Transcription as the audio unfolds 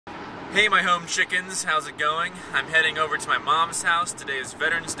Hey my home chickens, how's it going? I'm heading over to my mom's house. Today is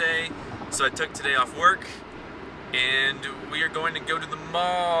Veterans Day, so I took today off work and we are going to go to the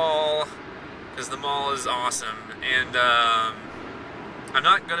mall because the mall is awesome, and I'm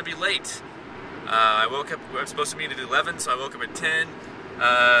not going to be late. I woke up, I was supposed to meet at 11, so I woke up at 10.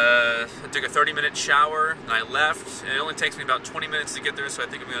 I took a 30-minute shower and I left, and it only takes me about 20 minutes to get there, so I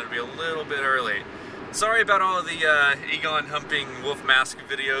think I'm going to be a little bit early. Sorry about all the Egon humping wolf mask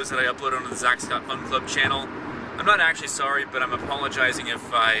videos that I upload onto the ZackScottFunClub channel. I'm not actually sorry, but I'm apologizing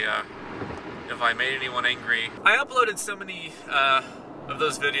if I made anyone angry. I uploaded so many of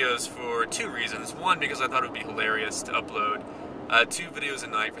those videos for two reasons. One, because I thought it would be hilarious to upload 2 videos a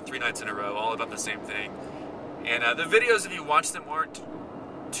night for 3 nights in a row, all about the same thing. And the videos, if you watch them, aren't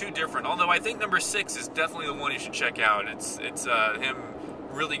too different. Although I think number 6 is definitely the one you should check out. It's him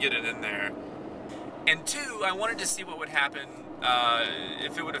really getting in there. And 2, I wanted to see what would happen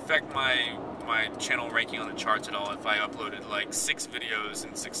if it would affect my channel ranking on the charts at all if I uploaded like 6 videos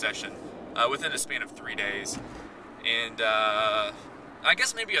in succession within a span of 3 days. And I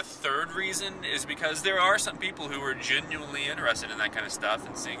guess maybe a third reason is because there are some people who are genuinely interested in that kind of stuff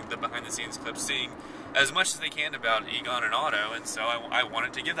and seeing the behind-the-scenes clips, seeing as much as they can about Egon and Otto, and so I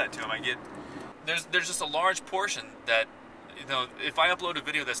wanted to give that to them. There's just a large portion that, you know, if I upload a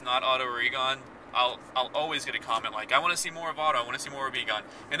video that's not Otto or Egon, I'll always get a comment like, I want to see more of Otto, I want to see more of Egon.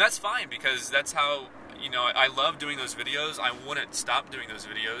 And that's fine, because that's how, you know, I love doing those videos. I wouldn't stop doing those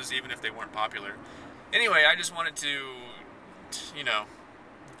videos, even if they weren't popular. Anyway, I just wanted to, you know,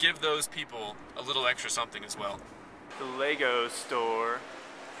 give those people a little extra something as well. The Lego store.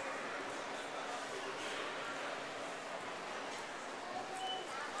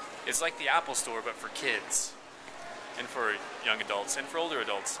 It's like the Apple store, but for kids. And for young adults, and for older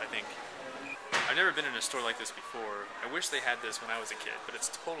adults, I think. I've never been in a store like this before. I wish they had this when I was a kid, but it's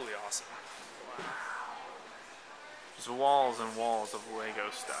totally awesome. Just walls and walls of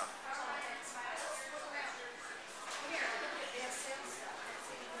Lego stuff.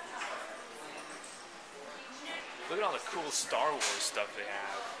 Look at all the cool Star Wars stuff they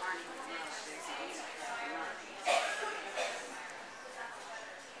have.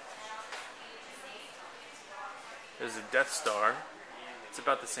 There's a Death Star. It's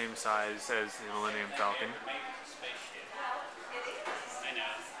about the same size as the Millennium Falcon.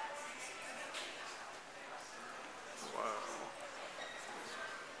 Whoa.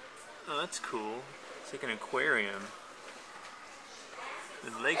 Oh, that's cool. It's like an aquarium.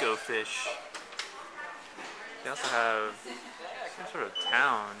 The Lego fish. They also have some sort of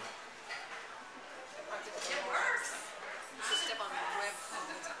town.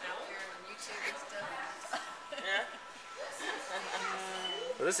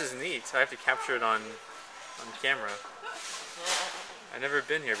 Well, this is neat. I have to capture it on camera. I've never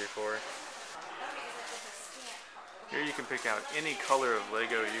been here before. Here you can pick out any color of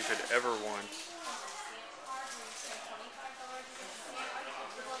Lego you could ever want.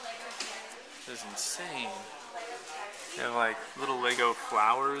 This is insane. You have like little Lego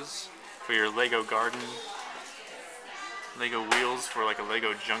flowers for your Lego garden. Lego wheels for like a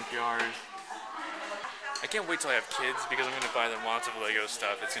Lego junkyard. I can't wait till I have kids because I'm going to buy them lots of Lego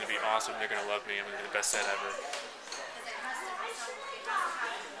stuff. It's going to be awesome. They're going to love me. I'm going to be the best set ever.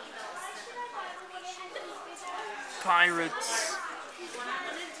 Pirates.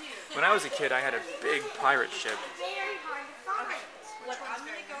 When I was a kid, I had a big pirate ship.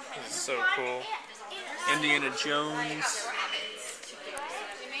 This is so cool. Indiana Jones.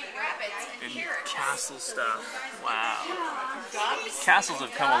 And castle stuff. Wow. Castles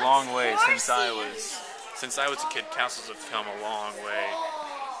have come a long way since I was a kid. Castles have come a long way.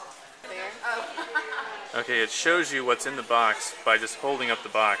 Okay, it shows you what's in the box by just holding up the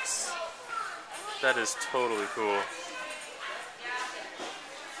box. That is totally cool.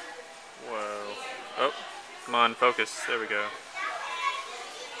 Whoa. Oh, come on, focus. There we go.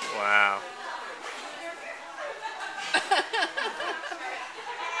 Wow.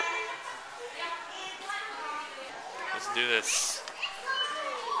 Let's do this.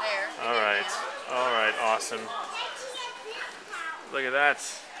 There. Alright, awesome. Look at that.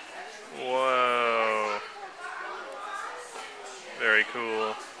 Whoa. Very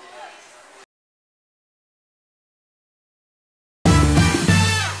cool.